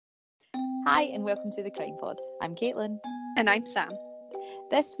Hi and welcome to the Crime Pod. I'm Caitlin. And I'm Sam.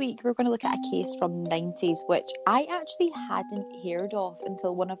 This week we're going to look at a case from the 90s which I actually hadn't heard of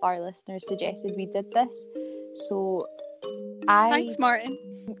until one of our listeners suggested we did this. So Thanks, Martin.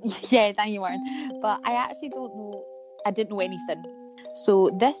 Yeah, thank you, Martin. But I actually didn't know anything. So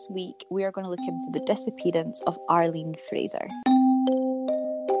this week we are going to look into the disappearance of Arlene Fraser.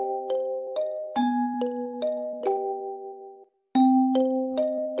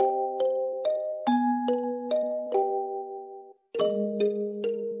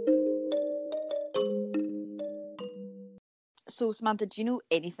 So Samantha, do you know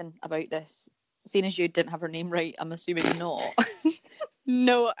anything about this? Seeing as you didn't have her name right, I'm assuming not.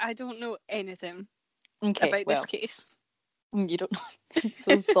 No, I don't know anything about this case. You don't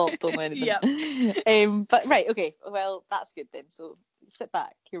know. Stop, don't know anything. Yep. But right, okay. Well, that's good then. So sit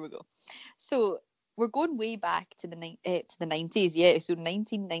back. Here we go. So we're going way back to the 90s. Yeah, so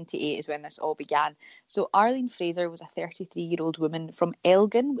 1998 is when this all began. So Arlene Fraser was a 33-year-old woman from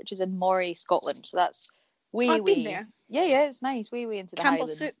Elgin, which is in Moray, Scotland. So that's way Been there. Yeah, it's nice. Way into the Campbell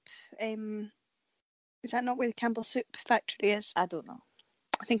Highlands. Soup. Is that not where the Campbell Soup factory is? I don't know.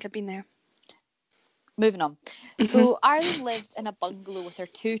 I think I've been there. Moving on. So Arlene lived in a bungalow with her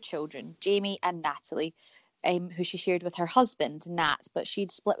two children, Jamie and Natalie, who she shared with her husband, Nat, but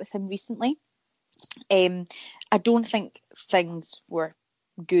she'd split with him recently. I don't think things were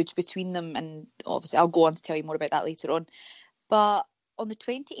good between them, and obviously I'll go on to tell you more about that later on. But on the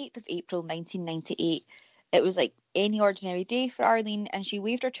 28th of April 1998, it was like any ordinary day for Arlene, and she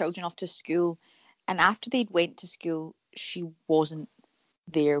waved her children off to school, and after they'd went to school, she wasn't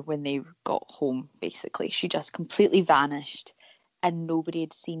there when they got home. Basically, she just completely vanished and nobody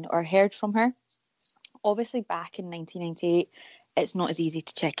had seen or heard from her. Obviously back in 1998 it's not as easy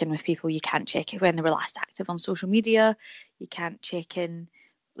to check in with people. You can't check it when they were last active on social media, you can't check in,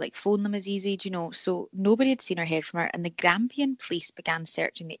 like phone them as easy, do you know? So nobody had seen or heard from her, and the Grampian police began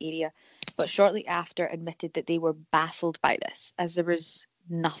searching the area, but shortly after admitted that they were baffled by this, as there was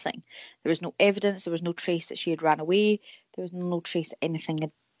nothing. There was no evidence, there was no trace that she had ran away, there was no trace that anything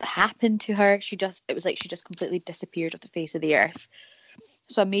had happened to her. It was like she just completely disappeared off the face of the earth.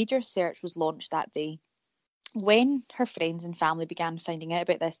 So a major search was launched that day. When her friends and family began finding out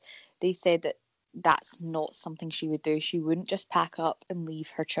about this, they said that that's not something she would do. She wouldn't just pack up and leave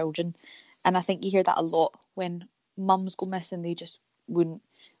her children. And I think you hear that a lot when mums go missing. They just wouldn't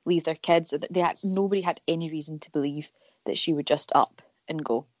leave their kids. Nobody had any reason to believe that she would just up and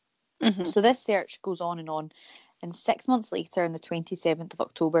go. Mm-hmm. So this search goes on. And 6 months later, on the 27th of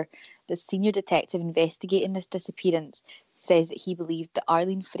October, the senior detective investigating this disappearance says that he believed that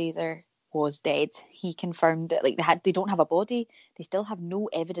Arlene Fraser was dead. He confirmed that they don't have a body, they still have no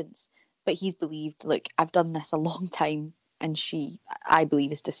evidence, but he's believed, look, I've done this a long time and I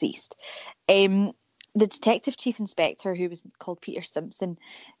believe, is deceased. The detective chief inspector, who was called Peter Simpson,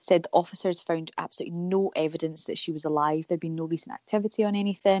 said the officers found absolutely no evidence that she was alive. There'd been no recent activity on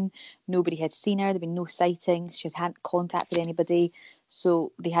anything. Nobody had seen her. There'd been no sightings. She hadn't contacted anybody.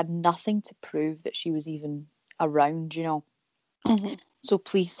 So they had nothing to prove that she was even around, you know. Mm-hmm. So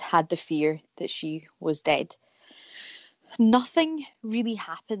police had the fear that she was dead. Nothing really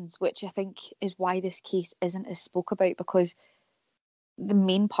happens, which I think is why this case isn't as spoke about, because the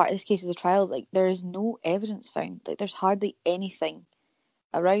main part of this case is a trial. Like, there is no evidence found. Like, there's hardly anything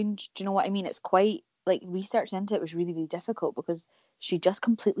around. Do you know what I mean? It's quite, like, research into it was really, really difficult because she just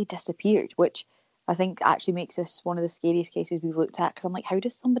completely disappeared, which I think actually makes this one of the scariest cases we've looked at, because I'm like, how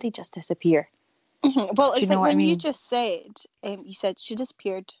does somebody just disappear? Mm-hmm. Well, it's like when you just said, you said she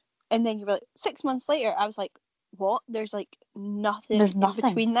disappeared, and then you were like, 6 months later, I was like, what? There's like nothing. There's nothing in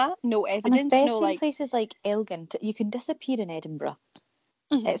between that. No evidence. And especially in places like Elgin, you can disappear in Edinburgh.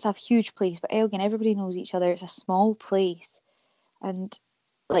 Mm-hmm. It's a huge place, but Elgin, everybody knows each other. It's a small place, and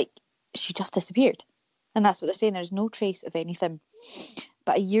like, she just disappeared, and that's what they're saying. There's no trace of anything.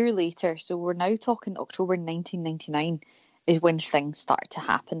 But a year later, so we're now talking October 1999, is when things start to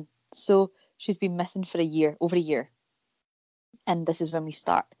happen. So she's been missing for over a year. And this is when we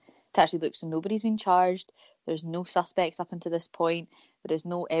start to actually look. So nobody's been charged. There's no suspects up until this point. There is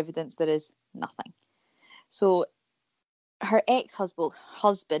no evidence. There is nothing. So her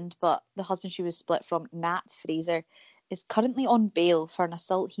ex-husband, but the husband she was split from, Nat Fraser, is currently on bail for an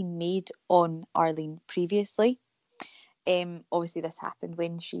assault he made on Arlene previously. Obviously, this happened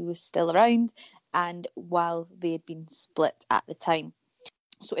when she was still around and while they had been split at the time.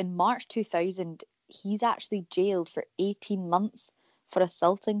 So in March 2000, he's actually jailed for 18 months for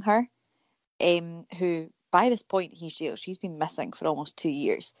assaulting her, who, by this point, he's jailed. She's been missing for almost 2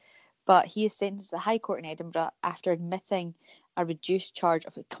 years. but he is sentenced to the High Court in Edinburgh after admitting a reduced charge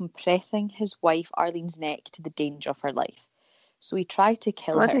of compressing his wife Arlene's neck to the danger of her life. So he tried to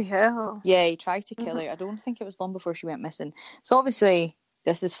kill her. Bloody hell. Yeah, he tried to kill her. I don't think it was long before she went missing. So obviously,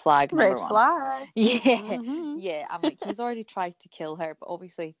 this is flag number one. Red flag. Yeah, yeah. I'm like, he's already tried to kill her, but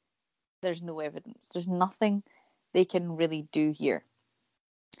obviously there's no evidence. There's nothing they can really do here.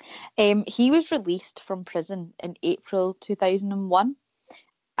 He was released from prison in April 2001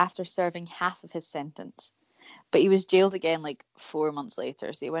 after serving half of his sentence. But he was jailed again like 4 months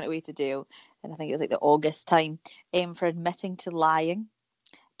later. So he went away to jail, and I think it was like the August time, for admitting to lying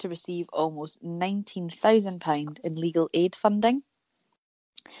to receive almost £19,000 in legal aid funding.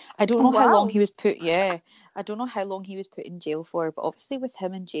 I don't know how long he was put. Yeah, I don't know how long he was put in jail for. But obviously, with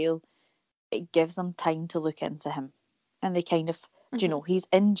him in jail, it gives them time to look into him, and they kind of, you know, he's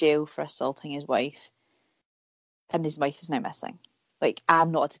in jail for assaulting his wife, and his wife is now missing. Like,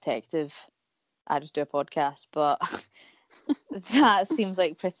 I'm not a detective. I just do a podcast, but that seems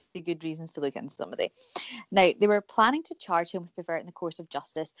like pretty good reasons to look into somebody. Now, they were planning to charge him with perverting the course of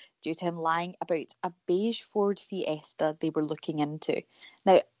justice due to him lying about a beige Ford Fiesta they were looking into.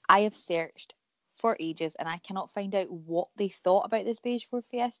 Now, I have searched for ages and I cannot find out what they thought about this beige Ford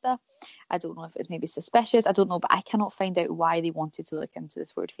Fiesta. I don't know if it was maybe suspicious. I don't know, but I cannot find out why they wanted to look into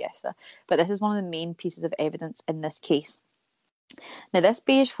this Ford Fiesta. But this is one of the main pieces of evidence in this case. Now, this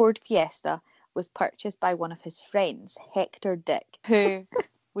beige Ford Fiesta was purchased by one of his friends, Hector Dick, who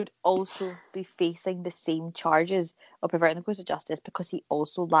would also be facing the same charges of perverting the course of justice because he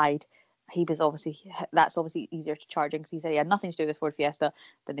also lied. That's obviously easier to charge him because he said he had nothing to do with the Ford Fiesta.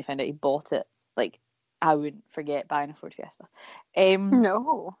 Then they found out he bought it. Like, I wouldn't forget buying a Ford Fiesta.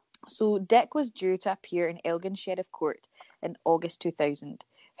 No. So Dick was due to appear in Elgin Sheriff Court in August 2000.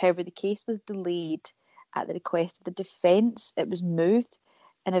 However, the case was delayed at the request of the defence. It was moved,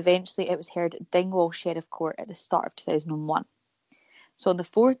 and eventually it was heard at Dingwall Sheriff Court at the start of 2001. So on the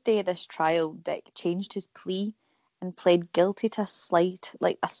fourth day of this trial, Dick changed his plea and pled guilty to a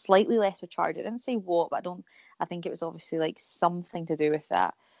slightly lesser charge. I didn't say what, but I think it was obviously like something to do with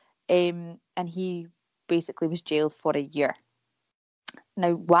that. And he basically was jailed for a year.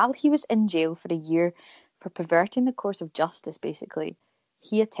 Now, while he was in jail for a year for perverting the course of justice, basically,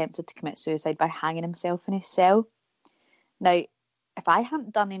 he attempted to commit suicide by hanging himself in his cell. Now, if I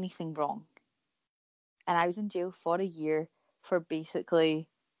hadn't done anything wrong and I was in jail for a year for basically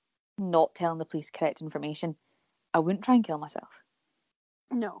not telling the police correct information, I wouldn't try and kill myself.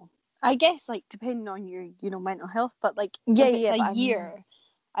 No. I guess, like, depending on your, mental health, but, like, if it's a year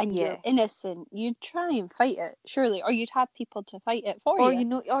and you're innocent, you'd try and fight it, surely, or you'd have people to fight it for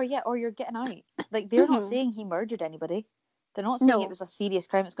you. Or you're getting out. Like, they're not saying he murdered anybody. They're not saying it was a serious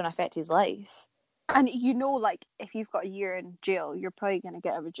crime that's going to affect his life. And like, if you've got a year in jail, you're probably going to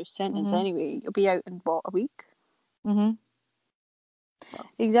get a reduced sentence anyway. You'll be out in, a week? Mm-hmm. So.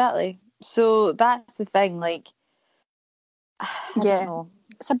 Exactly. So that's the thing, like, I don't know.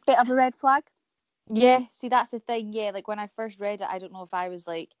 It's a bit of a red flag. Yeah, see, that's the thing. Yeah, like, when I first read it, I don't know if I was,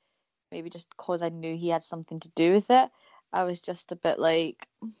 like, maybe just because I knew he had something to do with it, I was just a bit like,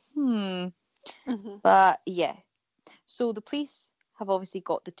 But, yeah. So the police have obviously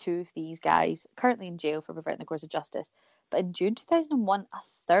got the two of these guys currently in jail for perverting the course of justice. But in June 2001, a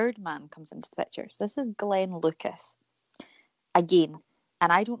third man comes into the picture. So this is Glenn Lucas. Again,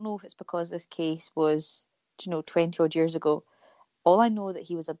 and I don't know if it's because this case was, 20 odd years ago. All I know that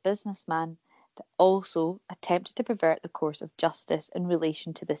he was a businessman that also attempted to pervert the course of justice in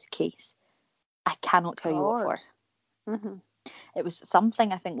relation to this case. I cannot tell you what for. It was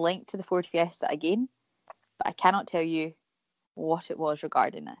something, I think, linked to the Ford Fiesta again, but I cannot tell you what it was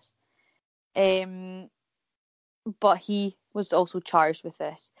regarding this. But he was also charged with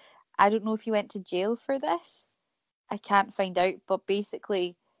this. I don't know if he went to jail for this. I can't find out, but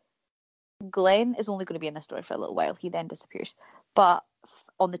basically Glenn is only going to be in the story for a little while. He then disappears. But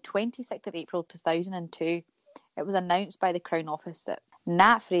on the 26th of April 2002, it was announced by the Crown Office that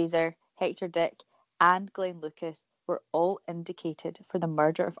Nat Fraser, Hector Dick, and Glenn Lucas were all indicated for the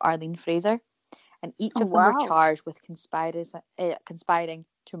murder of Arlene Fraser, and each of them were charged with conspiring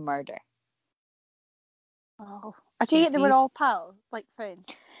to murder. Oh, I take it they were all pals, like friends.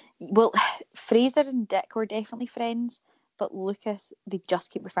 Well, Fraser and Dick were definitely friends, but Lucas, they just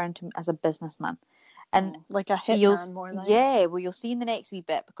keep referring to him as a businessman. And like a hitman, more like. Yeah, well, you'll see in the next wee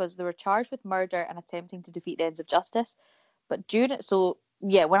bit, because they were charged with murder and attempting to defeat the ends of justice. But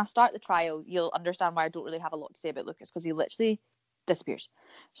when I start the trial, you'll understand why I don't really have a lot to say about Lucas, because he literally disappears.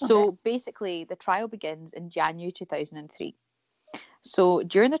 So basically, the trial begins in January 2003. So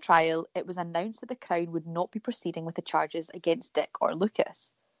during the trial, it was announced that the Crown would not be proceeding with the charges against Dick or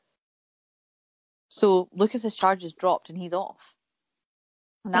Lucas. So Lucas's charges dropped and he's off.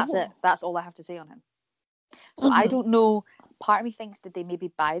 And that's it. That's all I have to say on him. So I don't know. Part of me thinks, did they maybe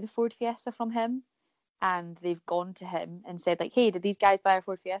buy the Ford Fiesta from him? And they've gone to him and said, like, hey, did these guys buy a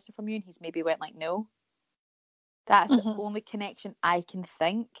Ford Fiesta from you? And he's maybe went like, no. That's the only connection I can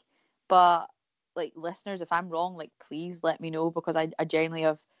think. But, like, listeners, if I'm wrong, like, please let me know, because I genuinely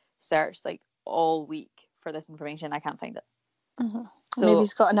have searched, like, all week for this information. I can't find it. So, maybe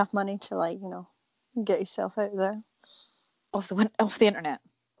he's got enough money to, like, you know, get yourself out there. Off the internet.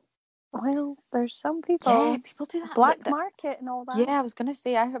 Well, there's some people. Yeah, people do that. Black market and all that. Yeah, I was going to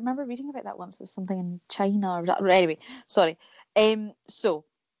say, I remember reading about that once. There was something in China. Anyway, sorry. So,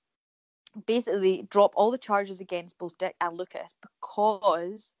 basically, drop all the charges against both Dick and Lucas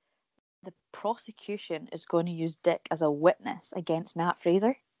because the prosecution is going to use Dick as a witness against Nat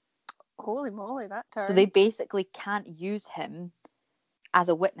Fraser. Holy moly, that turn. So they basically can't use him as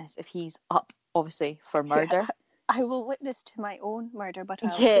a witness if he's up, obviously, for murder. Yeah. I will witness to my own murder, but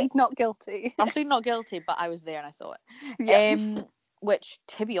I'll plead not guilty. I'll plead not guilty, but I was there and I saw it. Yeah. Which,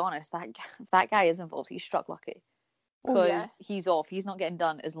 to be honest, if that guy is involved, he's struck lucky. Because he's off. He's not getting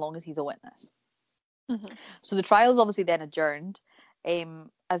done as long as he's a witness. So the trial is obviously then adjourned.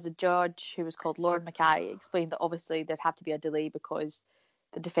 As a judge who was called Lord Mackay explained that obviously there'd have to be a delay because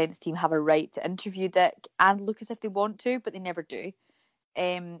the defence team have a right to interview Dick and Lucas if they want to, but they never do.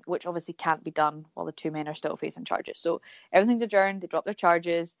 Which obviously can't be done while the two men are still facing charges. So everything's adjourned, they drop their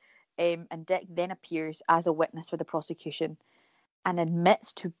charges, and Dick then appears as a witness for the prosecution and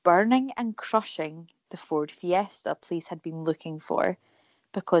admits to burning and crushing the Ford Fiesta police had been looking for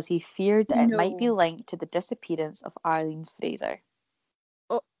because he feared that it might be linked to the disappearance of Arlene Fraser.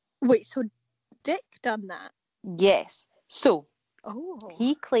 Oh, wait, so Dick done that? Yes. So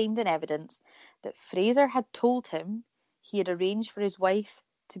he claimed in evidence that Fraser had told him he had arranged for his wife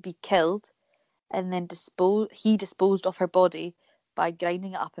to be killed and then he disposed of her body by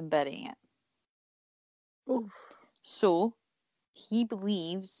grinding it up and burying it. Oof. So I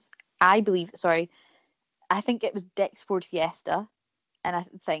think it was Dick's Ford Fiesta, and I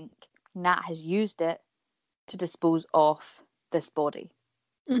think Nat has used it to dispose of this body.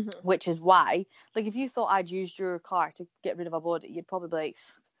 Which is why, like, if you thought I'd used your car to get rid of a body, you'd probably be like,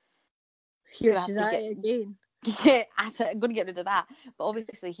 here she's at it again. Yeah, I'm going to get rid of that. But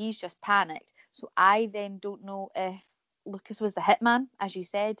obviously he's just panicked. So I then don't know if Lucas was the hitman, as you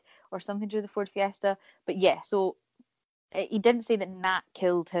said, or something to do with the Ford Fiesta. But yeah, so he didn't say that Nat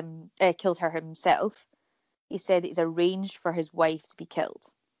killed her himself. He said that he's arranged for his wife to be killed.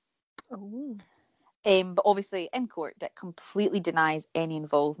 But obviously in court, Dick completely denies any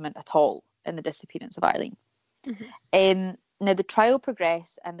involvement at all in the disappearance of Arlene. Now the trial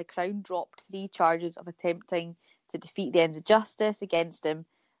progressed and the Crown dropped 3 charges of attempting to defeat the ends of justice against him,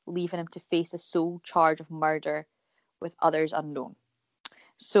 leaving him to face a sole charge of murder with others unknown.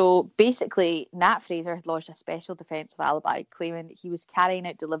 So basically, Nat Fraser had lodged a special defensive alibi, claiming that he was carrying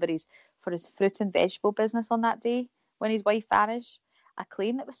out deliveries for his fruit and vegetable business on that day when his wife vanished, a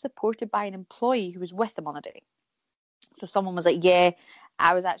claim that was supported by an employee who was with him on the day. So someone was like, yeah,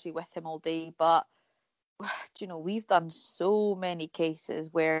 I was actually with him all day, but you know, we've done so many cases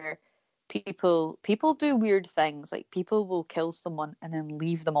where people do weird things. Like, people will kill someone and then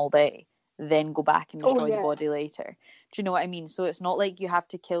leave them all day, then go back and destroy the body later. Do you know what I mean? So it's not like you have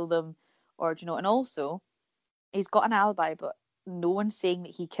to kill them, or, do you know? And also, he's got an alibi, but no one's saying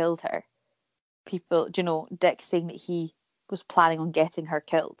that he killed her. People, do you know, Dick saying that he was planning on getting her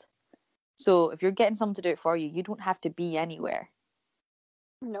killed. So if you're getting someone to do it for you, you don't have to be anywhere.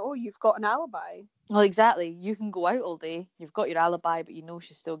 No, you've got an alibi. Well, exactly. You can go out all day. You've got your alibi, but you know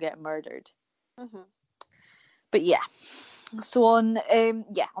she's still getting murdered. But yeah. So on the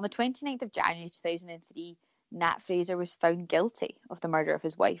 29th of January 2003, Nat Fraser was found guilty of the murder of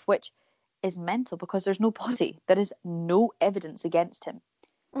his wife, which is mental because there's no body. There is no evidence against him.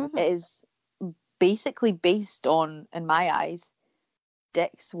 It is basically based on, in my eyes,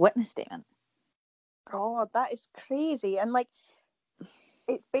 Dick's witness statement. God, that is crazy. And like,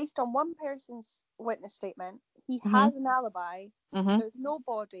 it's based on one person's witness statement. He has an alibi. There's no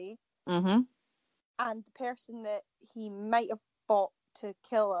body. And the person that he might have bought to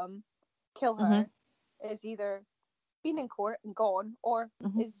kill her, is either been in court and gone, or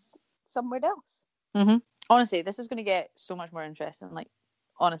is somewhere else. Honestly, this is going to get so much more interesting. Like,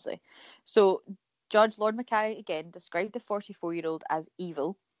 honestly. So, Judge Lord Mackay, again, described the 44-year-old as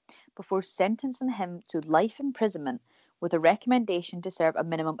evil before sentencing him to life imprisonment with a recommendation to serve a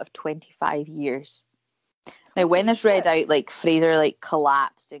minimum of 25 years. Now, when this read out, like, Fraser, like,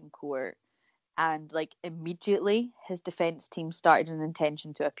 collapsed in court, and, like, immediately his defence team started an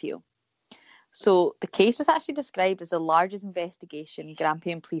intention to appeal. So the case was actually described as the largest investigation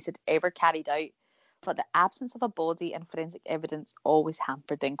Grampian police had ever carried out, but the absence of a body and forensic evidence always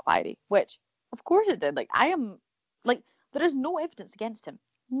hampered the inquiry, which, of course it did. There is no evidence against him.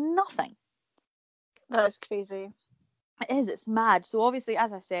 Nothing. That is crazy. It is. It's mad. So obviously,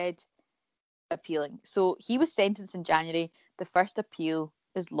 as I said, appealing. So he was sentenced in January. The first appeal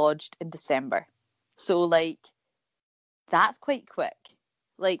is lodged in December. So, that's quite quick.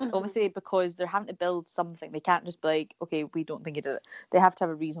 Obviously, because they're having to build something, they can't just be like, okay, we don't think he did it. They have to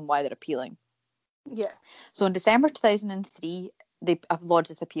have a reason why they're appealing. Yeah. So in December 2003, they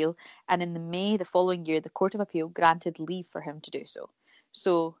lodged this appeal, and in May the following year, the Court of Appeal granted leave for him to do so.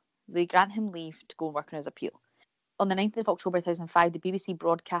 So they grant him leave to go and work on his appeal. On the 9th of October 2005, the BBC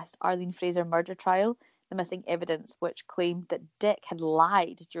broadcast Arlene Fraser murder trial, the missing evidence which claimed that Dick had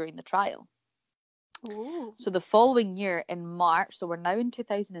lied during the trial. Ooh. So the following year, in March, so we're now in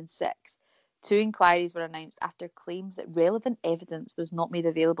 2006, 2 inquiries were announced after claims that relevant evidence was not made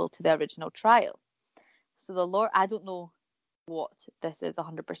available to the original trial. So the Lord, I don't know what this is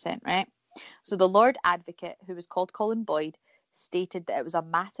 100%, right? So the Lord Advocate, who was called Colin Boyd, stated that it was a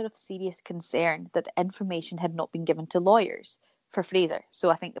matter of serious concern that the information had not been given to lawyers for Fraser.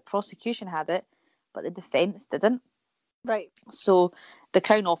 So I think the prosecution had it, but the defence didn't. Right. So the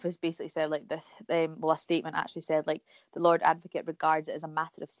Crown Office basically said this, a statement actually said the Lord Advocate regards it as a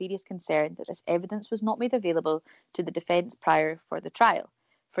matter of serious concern that this evidence was not made available to the defence prior for the trial.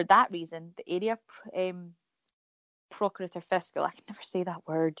 For that reason, the area Procurator Fiscal, I can never say that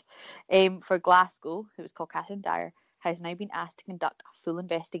word, for Glasgow, who was called Catherine Dyer, has now been asked to conduct a full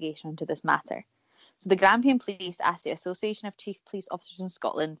investigation into this matter. So the Grampian Police asked the Association of Chief Police Officers in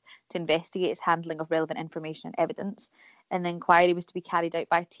Scotland to investigate its handling of relevant information and evidence, and the inquiry was to be carried out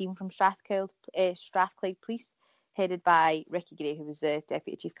by a team from Strathclyde Police, headed by Ricky Gray, who was the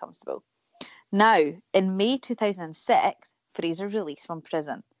Deputy Chief Constable. Now, in May 2006, Fraser's released from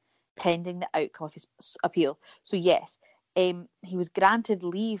prison, pending the outcome of his appeal. So yes, he was granted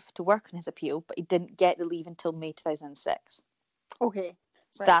leave to work on his appeal, but he didn't get the leave until May 2006. Okay.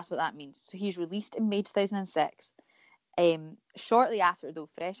 So that's what that means. So he's released in May 2006. Shortly after, though,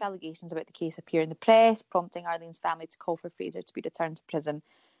 fresh allegations about the case appear in the press, prompting Arlene's family to call for Fraser to be returned to prison,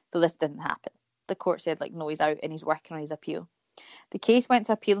 though this didn't happen. The court said, no, he's out and he's working on his appeal. The case went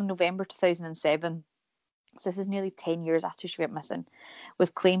to appeal in November 2007. So this is nearly 10 years after she went missing,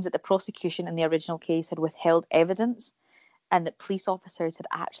 with claims that the prosecution in the original case had withheld evidence and that police officers had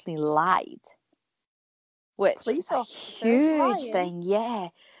actually lied. Which is a huge thing, yeah.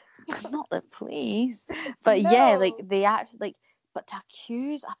 Not the police, but no. yeah, they actually but to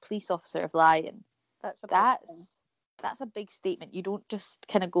accuse a police officer of lying, that's a big statement. You don't just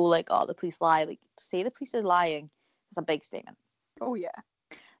kind of go oh, the police lie. To say the police are lying is a big statement. Oh yeah.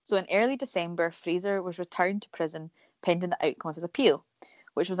 So in early December, Fraser was returned to prison pending the outcome of his appeal,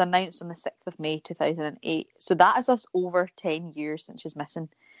 which was announced on the 6th of May 2008. So that is us over 10 years since she's missing.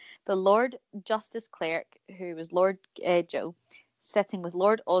 The Lord Justice Clerk, who was Lord Joe, sitting with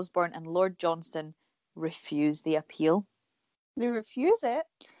Lord Osborne and Lord Johnston, refused the appeal. They refuse it?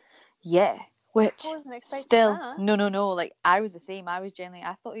 Yeah, which I wasn't expecting still, that. no, I was the same. I was genuinely,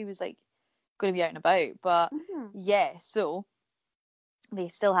 I thought he was going to be out and about, but yeah, so they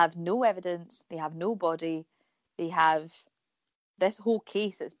still have no evidence, they have no body, they have this whole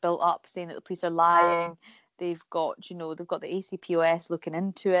case that's built up saying that the police are lying. They've got the ACPOS looking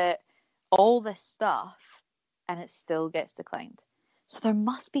into it, all this stuff, and it still gets declined. So there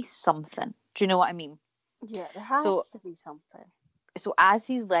must be something. Do you know what I mean? Yeah, there has to be something. So as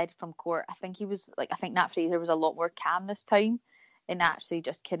he's led from court, I think Nat Fraser was a lot more calm this time, and actually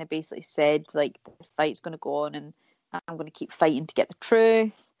just kind of basically said the fight's going to go on, and I'm going to keep fighting to get the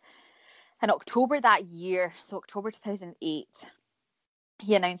truth. In October that year, so October 2008.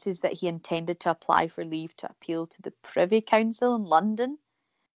 He announces that he intended to apply for leave to appeal to the Privy Council in London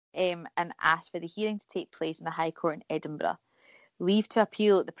and asked for the hearing to take place in the High Court in Edinburgh. Leave to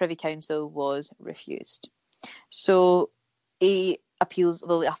appeal at the Privy Council was refused. So a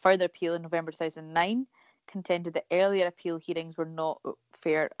further appeal in November 2009 contended that earlier appeal hearings were not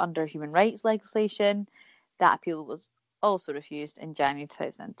fair under human rights legislation. That appeal was also refused in January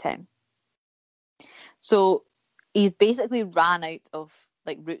 2010. So he's basically ran out of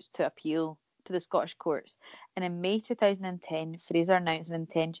routes to appeal to the Scottish courts, and in May 2010 Fraser announced an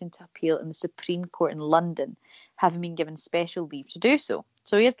intention to appeal in the Supreme Court in London, having been given special leave to do so.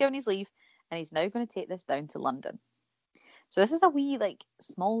 So he has given his leave, and he's now going to take this down to London. So this is a wee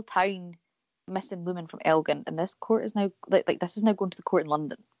small town missing woman from Elgin, and this court is now this is now going to the court in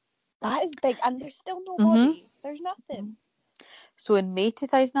London. That is big, and there's still no body. There's nothing. So in May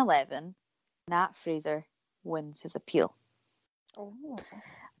 2011, Nat Fraser wins his appeal. Oh.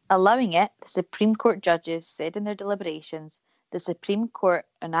 Allowing it, the Supreme Court judges said in their deliberations, the Supreme Court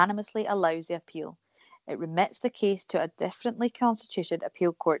unanimously allows the appeal. It remits the case to a differently constituted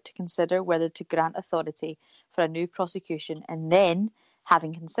appeal court to consider whether to grant authority for a new prosecution and then,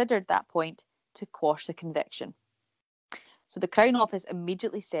 having considered that point, to quash the conviction. So the Crown Office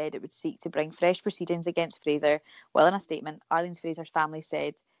immediately said it would seek to bring fresh proceedings against Fraser, while in a statement, Arlene Fraser's family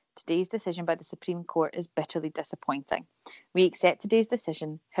said, today's decision by the Supreme Court is bitterly disappointing. We accept today's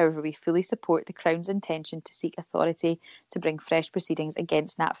decision, however we fully support the Crown's intention to seek authority to bring fresh proceedings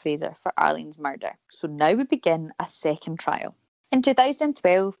against Nat Fraser for Arlene's murder. So now we begin a second trial. In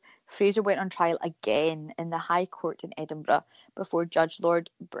 2012, Fraser went on trial again in the High Court in Edinburgh before Judge Lord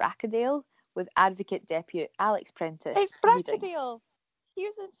Brackadale, with Advocate Deputy Alex Prentice. It's Brackadale. He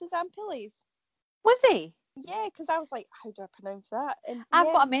was in Suzanne Pilley's. Was he? Yeah, because I was like, how do I pronounce that? And I've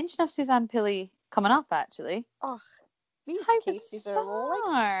got a mention of Suzanne Pilley coming up, actually. Oh, these cases bizarre.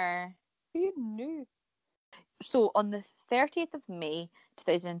 are like... Who knew? So on the 30th of May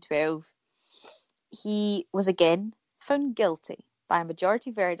 2012, he was again found guilty by a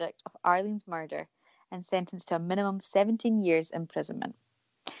majority verdict of Arlene's murder and sentenced to a minimum 17 years imprisonment.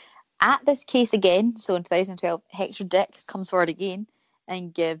 At this case again, so in 2012, Hector Dick comes forward again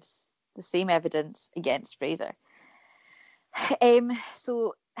and gives the same evidence against Fraser.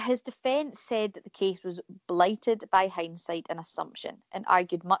 So his defence said that the case was blighted by hindsight and assumption and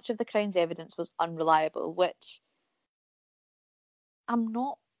argued much of the Crown's evidence was unreliable, which I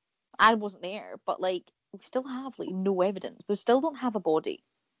wasn't there, but we still have no evidence. We still don't have a body.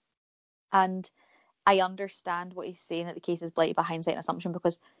 And I understand what he's saying, that the case is blighted by hindsight and assumption,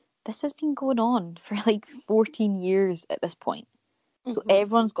 because this has been going on for 14 years at this point. So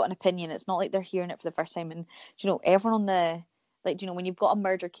everyone's got an opinion. It's not like they're hearing it for the first time. And, everyone on the, when you've got a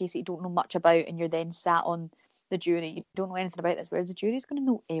murder case that you don't know much about and you're then sat on the jury, you don't know anything about this, whereas the jury's going to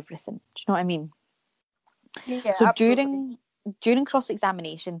know everything. Do you know what I mean? Yeah, so absolutely. During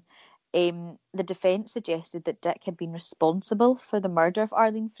cross-examination, the defence suggested that Dick had been responsible for the murder of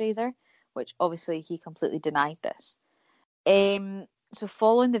Arlene Fraser, which obviously he completely denied this. So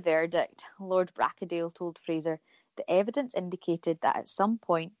following the verdict, Lord Brackadale told Fraser, the evidence indicated that at some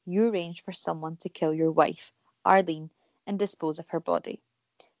point you arranged for someone to kill your wife, Arlene, and dispose of her body.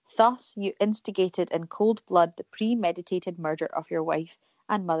 Thus, you instigated in cold blood the premeditated murder of your wife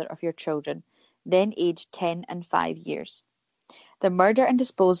and mother of your children, then aged 10 and 5 years. The murder and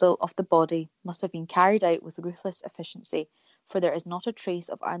disposal of the body must have been carried out with ruthless efficiency, for there is not a trace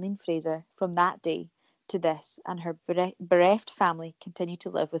of Arlene Fraser from that day to this, and her bereft family continue to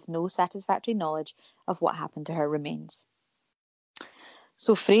live with no satisfactory knowledge of what happened to her remains.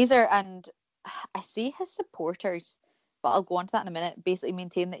 So Fraser and, I say his supporters, but I'll go on to that in a minute, basically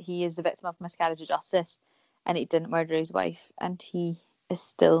maintain that he is the victim of miscarriage of justice and he didn't murder his wife, and he is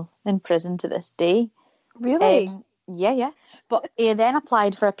still in prison to this day. Really? Yeah. But he then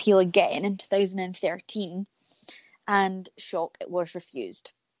applied for appeal again in 2013, and shock, it was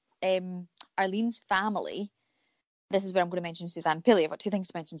refused. Arlene's family, this is where I'm going to mention Suzanne Pilley. I've got two things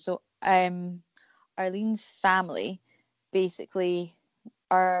to mention. So Arlene's family basically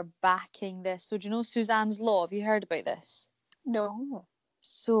are backing this. So do you know Suzanne's Law? Have you heard about this? No.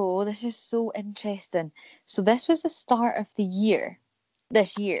 So this is so interesting. So this was the start of the year.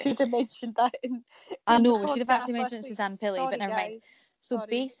 This year. Should have mentioned that I know, we should have actually mentioned Suzanne Pilley, but never mind. So Sorry.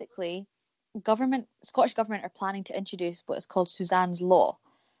 Basically, Scottish Government are planning to introduce what is called Suzanne's Law,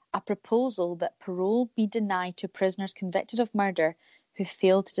 a proposal that parole be denied to prisoners convicted of murder who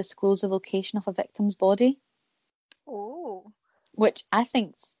failed to disclose the location of a victim's body. Oh. Which I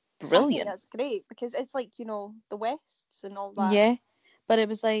think's brilliant. I think that's great, because it's the Wests and all that. Yeah, but it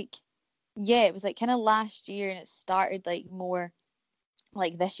was kind of last year, and it started more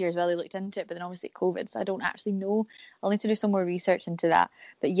this year as well. They looked into it, but then obviously COVID, so I don't actually know. I'll need to do some more research into that.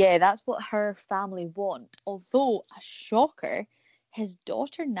 But yeah, that's what her family want. Although, a shocker, his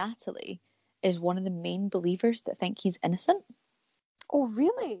daughter Natalie is one of the main believers that think he's innocent. Oh,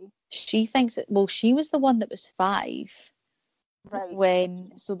 really? She thinks she was the one that was 5. Right.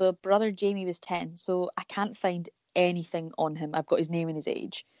 So the brother Jamie was 10, so I can't find anything on him. I've got his name and his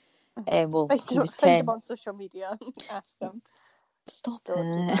age. He was 10. Find him on social media. Ask him. Stop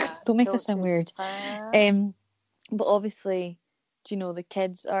it. Don't make us sound weird. But obviously, the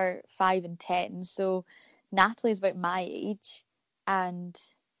kids are 5 and 10, so Natalie's about my age, and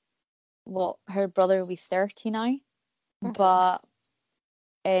her brother will be 30 now. But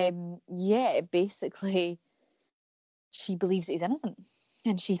basically she believes that he's innocent,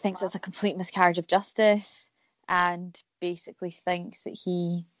 and she thinks it's a complete miscarriage of justice, and basically thinks that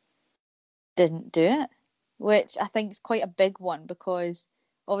he didn't do it, which I think is quite a big one because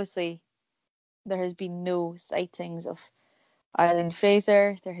obviously there has been no sightings of Arlene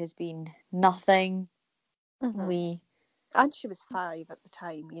Fraser. There has been nothing. Mm-hmm. And she was 5 at the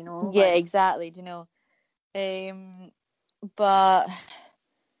time, you know. Yeah, exactly. Do you know? But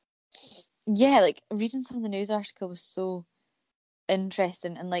yeah, like reading some of the news article was so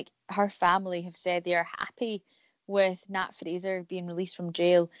interesting, and like her family have said they are happy with Nat Fraser being released from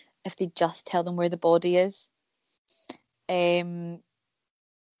jail if they just tell them where the body is.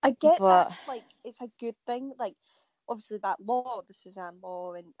 I get that, like, it's a good thing, like, obviously that law, the Suzanne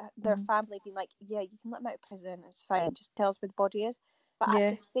law, and their family being like, yeah, you can let him out of prison, it's fine, just tell us where the body is. But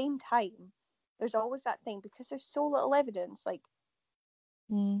at the same time, there's always that thing, because there's so little evidence, like,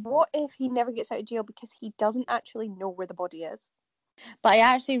 what if he never gets out of jail because he doesn't actually know where the body is? But I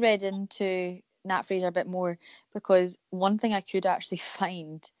actually read into Nat Fraser a bit more, because one thing I could actually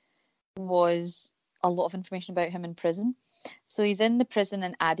find was a lot of information about him in prison. So he's in the prison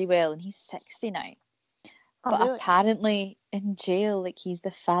in Addywell and he's 60 now. But really? Apparently in jail, like, he's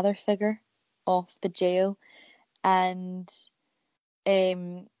the father figure of the jail, and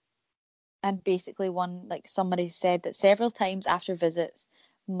basically somebody said that several times after visits,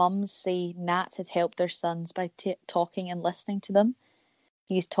 mums say Nat had helped their sons by talking and listening to them.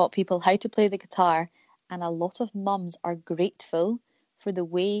 He's taught people how to play the guitar, and a lot of mums are grateful for the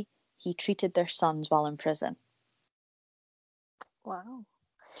way he treated their sons while in prison. Wow.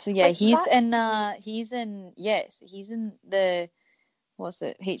 So yeah, like, he's in the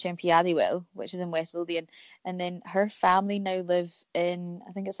HMP Addywell, which is in West Lothian, and then her family now live in,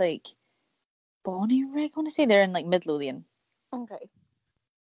 I think it's like Bonnyrigg, I want to say. They're in like Mid Lothian. Okay.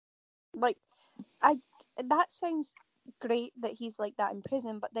 Like, that sounds great that he's like that in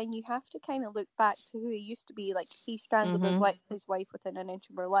prison, but then you have to kind of look back to who he used to be. Like, he strangled his wife within an inch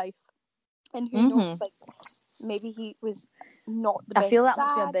of her life, and who knows, like, maybe he was not the best. I feel that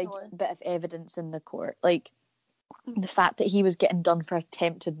must be a big bit of evidence in the court, like the fact that he was getting done for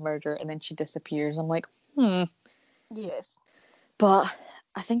attempted murder and then she disappears. I'm like, yes, but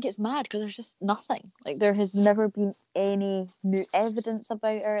I think it's mad because there's just nothing. Like, there has never been any new evidence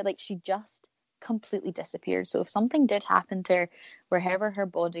about her. Like, she just completely disappeared. So if something did happen to her, wherever her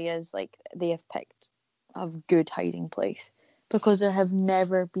body is, like, they have picked a good hiding place, because there have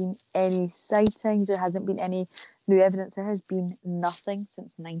never been any sightings. There hasn't been any new evidence. There has been nothing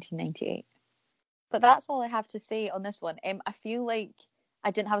since 1998. But that's all I have to say on this one. I feel like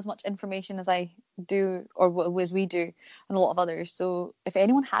I didn't have as much information as I do, or as we do, on a lot of others. So if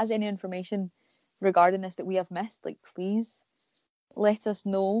anyone has any information regarding this that we have missed, like, please let us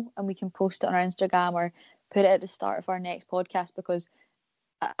know, and we can post it on our Instagram or put it at the start of our next podcast, because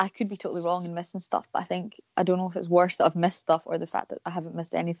I could be totally wrong and missing stuff, but I don't know if it's worse that I've missed stuff or the fact that I haven't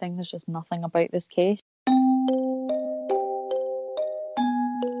missed anything. There's just nothing about this case.